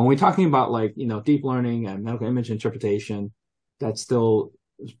 When we're talking about deep learning and medical image interpretation, that's still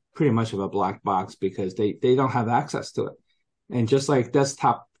pretty much of a black box because they don't have access to it. And just like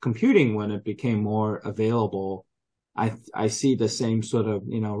desktop computing, when it became more available, I see the same sort of,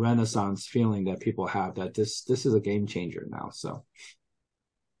 renaissance feeling that people have that this is a game changer now. So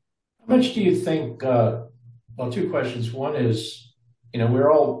how much do you think, well, 2 questions. One is,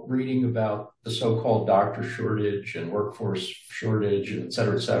 we're all reading about the so-called doctor shortage and workforce shortage, et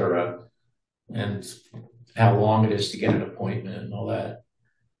cetera, and how long it is to get an appointment and all that.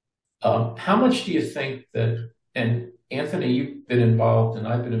 How much do you think that, and Anthony, you've been involved and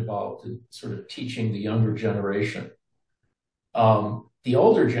I've been involved in sort of teaching the younger generation. The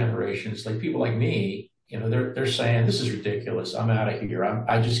older generations, like people like me, they're saying, this is ridiculous. I'm out of here.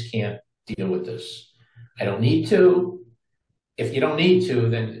 I just can't deal with this. I don't need to. If you don't need to,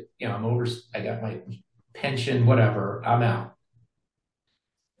 then, I got my pension, whatever, I'm out.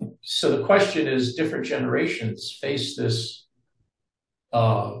 So the question is, different generations face this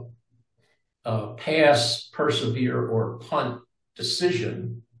pass, persevere, or punt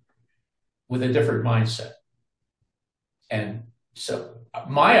decision with a different mindset. And so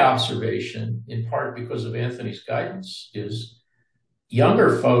my observation, in part because of Anthony's guidance, is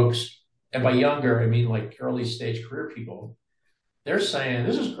younger folks, and by younger, I mean like early stage career people, they're saying,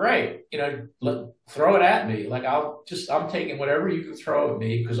 this is great. Throw it at me. Like, I'm taking whatever you can throw at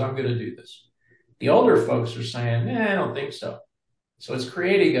me because I'm going to do this. The older folks are saying, I don't think so. So it's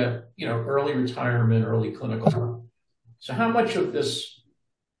creating a, early retirement, early clinical. So how much of this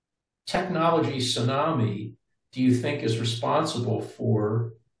technology tsunami do you think is responsible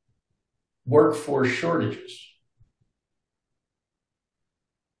for workforce shortages?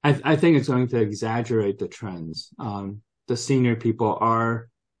 I think it's going to exaggerate the trends. The senior people are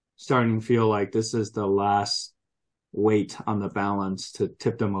starting to feel like this is the last weight on the balance to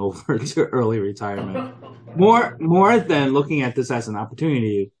tip them over to early retirement. More than looking at this as an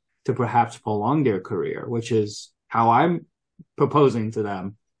opportunity to perhaps prolong their career, which is how I'm proposing to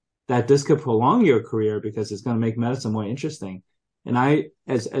them that this could prolong your career because it's going to make medicine more interesting. And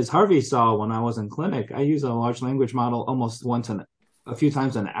as Harvey saw when I was in clinic, I use a large language model almost a few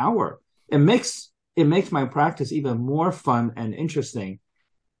times an hour. It makes my practice even more fun and interesting.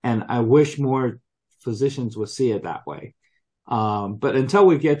 And I wish more physicians would see it that way. But until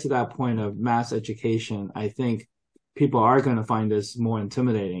we get to that point of mass education, I think people are going to find this more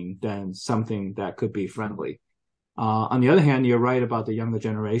intimidating than something that could be friendly. On the other hand, you're right about the younger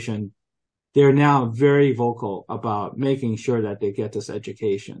generation. They're now very vocal about making sure that they get this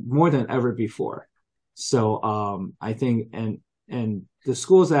education more than ever before. So I think, and the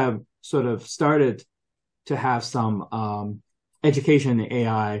schools have sort of started to have some education in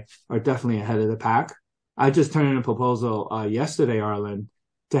AI are definitely ahead of the pack. I just turned in a proposal yesterday, Arlen,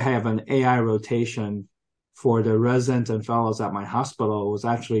 to have an AI rotation for the residents and fellows at my hospital. It was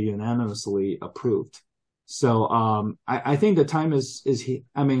actually unanimously approved. So I think the time is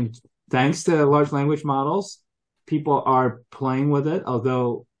thanks to large language models, people are playing with it,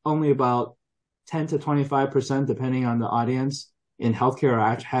 although only about 10 to 25%, depending on the audience in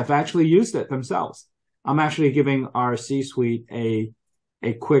healthcare, have actually used it themselves. I'm actually giving our C-suite a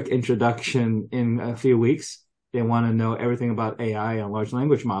quick introduction in a few weeks. They want to know everything about AI and large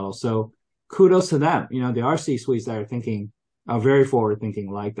language models. So kudos to them. There are C-suites that are very forward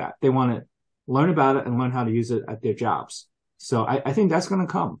thinking like that. They want to learn about it and learn how to use it at their jobs. So I think that's going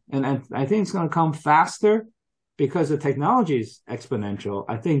to come. And I think it's going to come faster because the technology is exponential.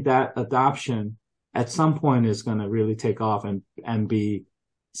 I think that adoption at some point is going to really take off and be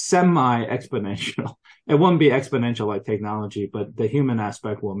semi-exponential. It won't be exponential like technology, but the human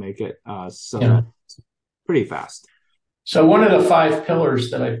aspect will make it pretty fast. So one of the 5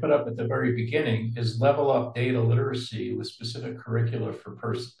 pillars that I put up at the very beginning is level up data literacy with specific curricula for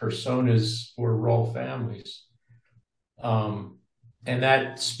personas or rural families. And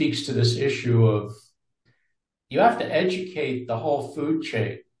that speaks to this issue of you have to educate the whole food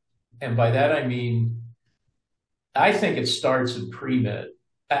chain. And by that, I mean, I think it starts in pre-med.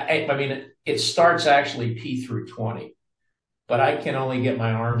 It starts actually P through 20, but I can only get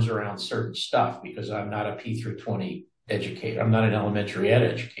my arms around certain stuff because I'm not a P through 20 educator. I'm not an elementary ed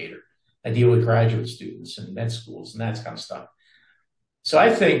educator. I deal with graduate students and med schools and that kind of stuff. So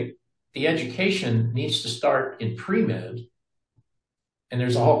I think the education needs to start in pre-med, and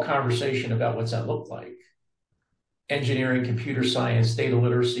there's a whole conversation about what's that look like. Engineering, computer science, data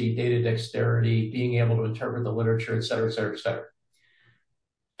literacy, data dexterity, being able to interpret the literature, et cetera, et cetera, et cetera.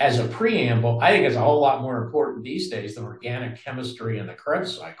 As a preamble, I think it's a whole lot more important these days than organic chemistry and the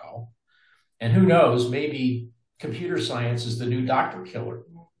Krebs cycle. And who knows, maybe computer science is the new doctor killer.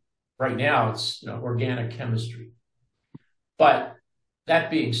 Right now, it's organic chemistry. But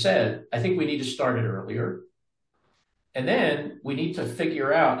that being said, I think we need to start it earlier. And then we need to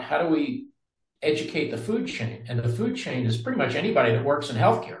figure out how do we educate the food chain. And the food chain is pretty much anybody that works in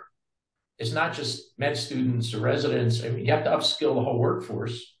healthcare. It's not just med students or residents. You have to upskill the whole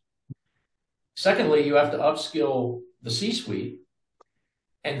workforce. Secondly, you have to upskill the C-suite.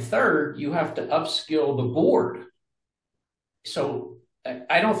 And third, you have to upskill the board. So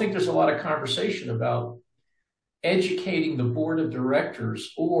I don't think there's a lot of conversation about educating the board of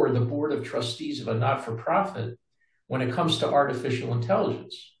directors or the board of trustees of a not-for-profit when it comes to artificial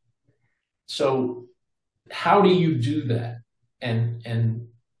intelligence. So how do you do that and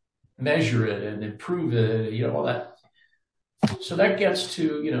measure it and improve it, all that? So that gets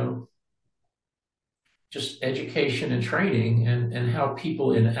to, just education and training and how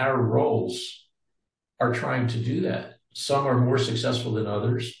people in our roles are trying to do that. Some are more successful than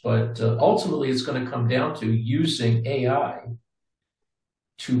others, but ultimately it's going to come down to using AI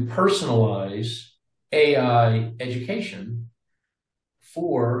to personalize AI education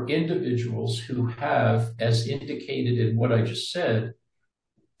for individuals who have, as indicated in what I just said,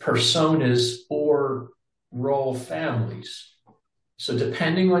 personas or role families. So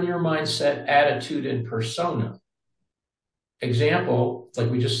depending on your mindset, attitude, and persona, example,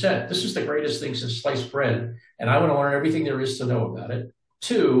 like we just said, this is the greatest thing since sliced bread, and I want to learn everything there is to know about it.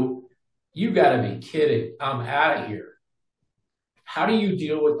 2, you got to be kidding. I'm out of here. How do you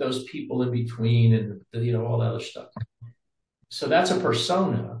deal with those people in between and, all that other stuff? So that's a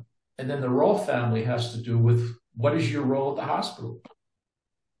persona. And then the role family has to do with what is your role at the hospital?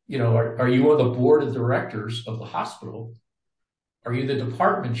 Are you on the board of directors of the hospital? Are you the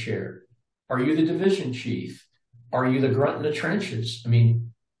department chair? Are you the division chief? Are you the grunt in the trenches? I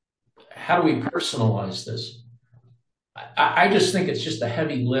mean, how do we personalize this? I just think it's just a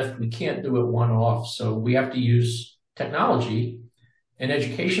heavy lift. We can't do it one-off. So we have to use technology and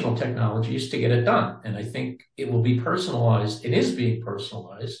educational technologies to get it done. And I think it will be personalized. It is being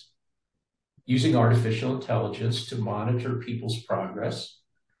personalized using artificial intelligence to monitor people's progress.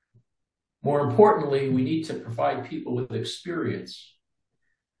 More importantly, we need to provide people with experience.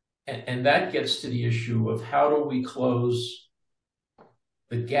 And that gets to the issue of how do we close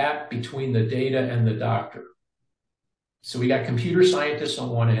the gap between the data and the doctor? So we got computer scientists on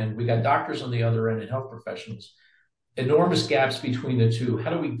one end, we got doctors on the other end, and health professionals. Enormous gaps between the two. How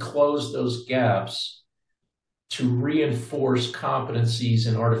do we close those gaps to reinforce competencies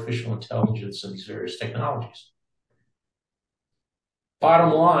in artificial intelligence and these various technologies?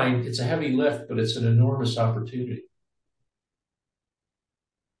 Bottom line, it's a heavy lift, but it's an enormous opportunity.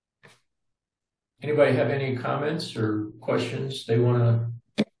 Anybody have any comments or questions they want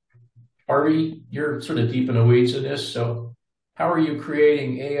to? Harvey, you're sort of deep in the weeds in this. So how are you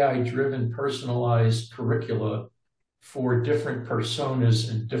creating AI-driven personalized curricula for different personas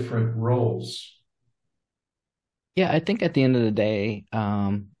and different roles? Yeah, I think at the end of the day,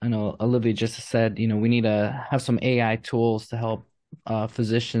 I know Olivia just said, we need to have some AI tools to help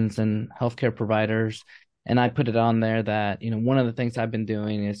physicians and healthcare providers. And I put it on there that, one of the things I've been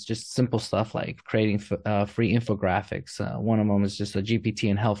doing is just simple stuff like creating free infographics. One of them is just a GPT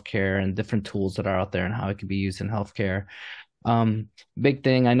in healthcare and different tools that are out there and how it can be used in healthcare. Big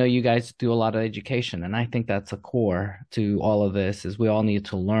thing, I know you guys do a lot of education, and I think that's a core to all of this is we all need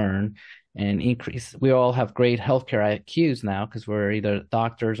to learn and increase. We all have great healthcare IQs now because we're either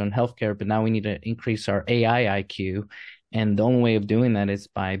doctors or in healthcare, but now we need to increase our AI IQ. And the only way of doing that is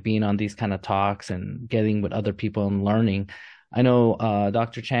by being on these kind of talks and getting with other people and learning. I know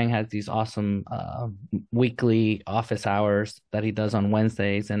Dr. Chang has these awesome weekly office hours that he does on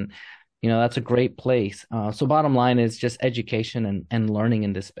Wednesdays. And, that's a great place. So bottom line is just education and learning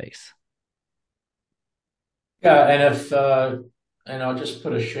in this space. Yeah, and I'll just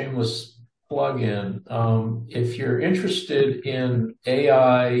put a shameless plug in. If you're interested in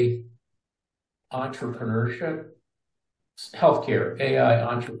AI entrepreneurship, healthcare,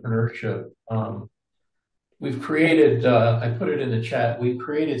 AI entrepreneurship. We've created, I put it in the chat, we've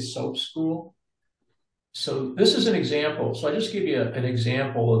created Soap School. So this is an example. So I just give you an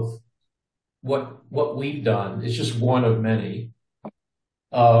example of what we've done. It's just one of many.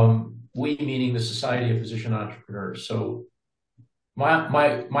 We meaning the Society of Physician Entrepreneurs. So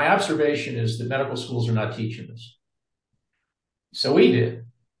my observation is that medical schools are not teaching this. So we did.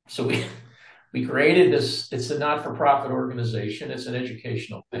 So we created this. It's a not-for-profit organization. It's an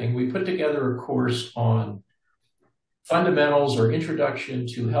educational thing. We put together a course on fundamentals or introduction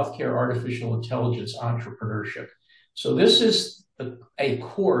to healthcare artificial intelligence entrepreneurship. So this is a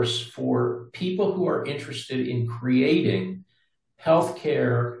course for people who are interested in creating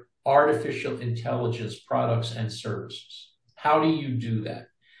healthcare artificial intelligence products and services. How do you do that?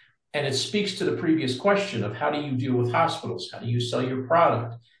 And it speaks to the previous question of how do you deal with hospitals? How do you sell your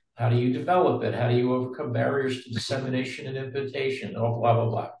product? How do you develop it? How do you overcome barriers to dissemination and implementation? Oh, blah, blah,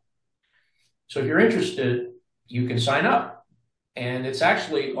 blah. So if you're interested, you can sign up. And it's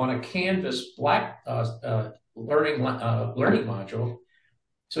actually on a Canvas black learning module.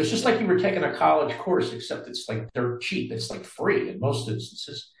 So it's just like you were taking a college course, except it's like dirt cheap. It's like free in most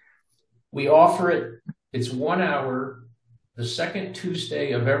instances. We offer it. It's 1 hour, the second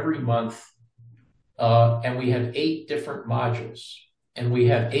Tuesday of every month. And we have 8 different modules. And we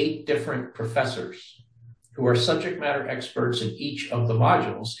have 8 different professors who are subject matter experts in each of the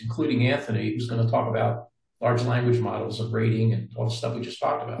modules, including Anthony, who's going to talk about large language models and rating and all the stuff we just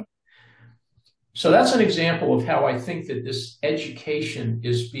talked about. So that's an example of how I think that this education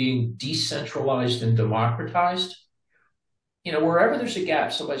is being decentralized and democratized. Wherever there's a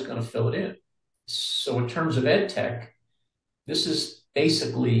gap, somebody's going to fill it in. So in terms of ed tech, this is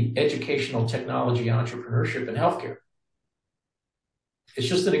basically educational technology entrepreneurship in healthcare. It's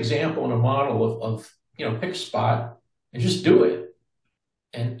just an example and a model of pick a spot and just do it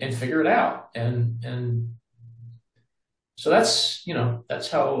and figure it out. And so that's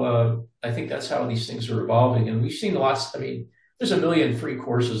how I think that's how these things are evolving. And we've seen lots. I mean, there's a million free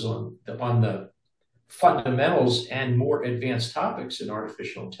courses on the fundamentals and more advanced topics in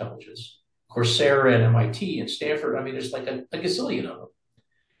artificial intelligence. Coursera and MIT and Stanford. I mean, there's like a gazillion of them.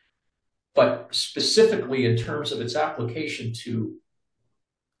 But specifically in terms of its application to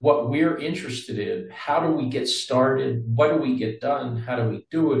what we're interested in, how do we get started? What do we get done? How do we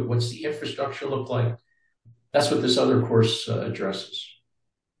do it? What's the infrastructure look like? That's what this other course addresses.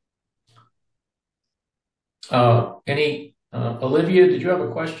 Olivia, did you have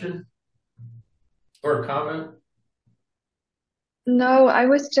a question or a comment? No, I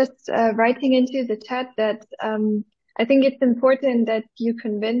was just writing into the chat that I think it's important that you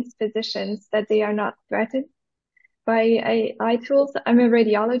convince physicians that they are not threatened by AI tools. I'm a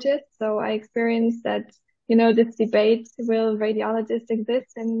radiologist, so I experienced that, this debate, will radiologists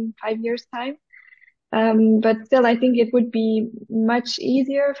exist in 5 years' time? But still, I think it would be much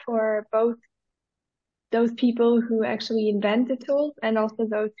easier for both those people who actually invent the tools and also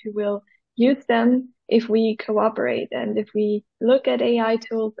those who will use them if we cooperate and if we look at AI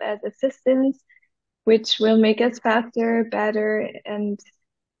tools as assistants, which will make us faster, better, and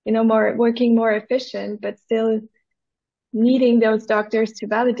working more efficient, but still needing those doctors to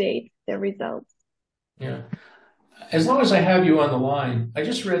validate their results. Yeah. As long as I have you on the line, I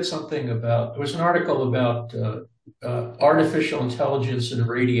just read something there was an article about artificial intelligence in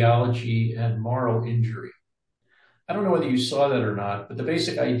radiology and moral injury. I don't know whether you saw that or not, but the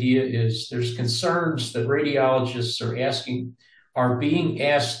basic idea is there's concerns that radiologists are being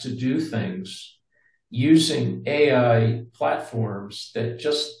asked to do things using AI platforms that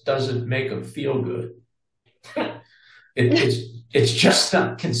just doesn't make them feel good. It's just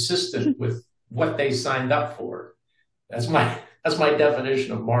not consistent with what they signed up for. That's my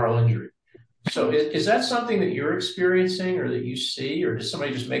definition of moral injury. So is that something that you're experiencing or that you see, or did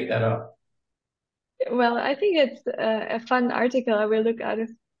somebody just make that up? Well, I think it's a fun article. I will look out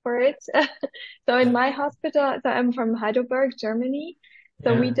for it. So in my hospital, so I'm from Heidelberg, Germany.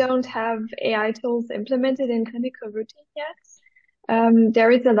 So we don't have AI tools implemented in clinical routine yet.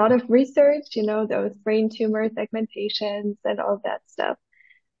 There is a lot of research, those brain tumor segmentations and all that stuff.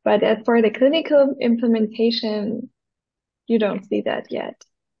 But as for the clinical implementation, you don't see that yet.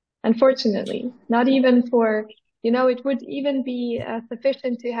 Unfortunately, not even for, it would even be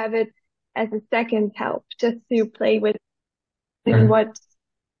sufficient to have it as a second help, just to play with what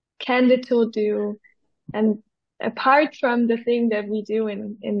can the tool do, and apart from the thing that we do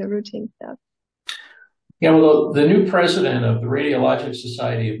in the routine stuff. Yeah, well, the new president of the Radiologic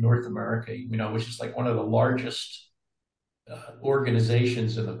Society of North America, which is like one of the largest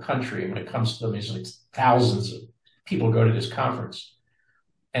organizations in the country when it comes to them, there's like thousands of people go to this conference.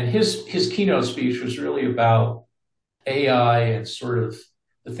 And his keynote speech was really about AI and sort of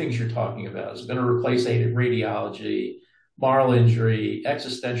the things you're talking about. It's going to replace radiology, moral injury,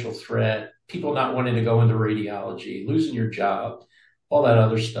 existential threat, people not wanting to go into radiology, losing your job, all that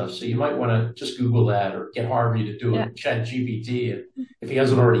other stuff. So you might want to just Google that or get Harvey to do it, Chat GPT, if he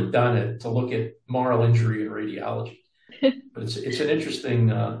hasn't already done it, to look at moral injury in radiology. But it's an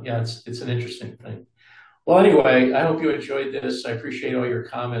interesting, it's an interesting thing. Well, anyway, I hope you enjoyed this. I appreciate all your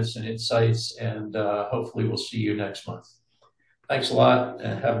comments and insights, and hopefully we'll see you next month. Thanks a lot,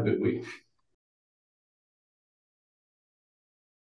 and have a good week.